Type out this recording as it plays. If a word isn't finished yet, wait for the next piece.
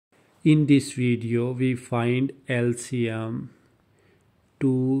In this video we find LCM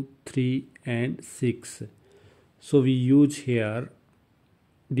 2, 3 and 6. So we use here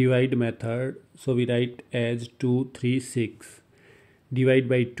divide method. So we write as 2, 3, 6. Divide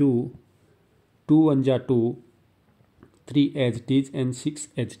by 2. 2 1 ja 2, 3 as it is and 6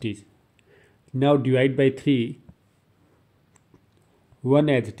 as it is. Now divide by 3. 1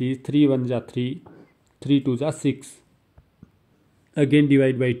 as it is, 3 1 ja 3, 3 2 ja 6. Again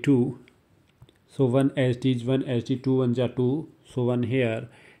divide by 2. So 1 as it is, 1 as it is, 2 1 ja 2. So 1 here,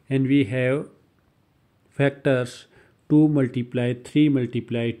 and we have factors 2 multiply 3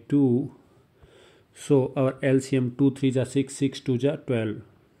 multiply 2. So our LCM 2 3 ja 6, 6 2 ja 12.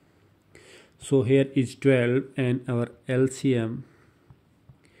 So here is 12 and our LCM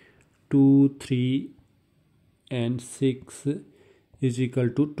 2, 3 and 6 is equal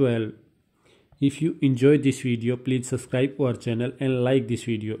to 12. If you enjoyed this video, please subscribe our channel and like this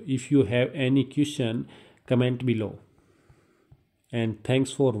video. If you have any question, comment below. And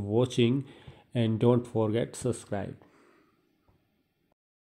thanks for watching, and don't forget subscribe.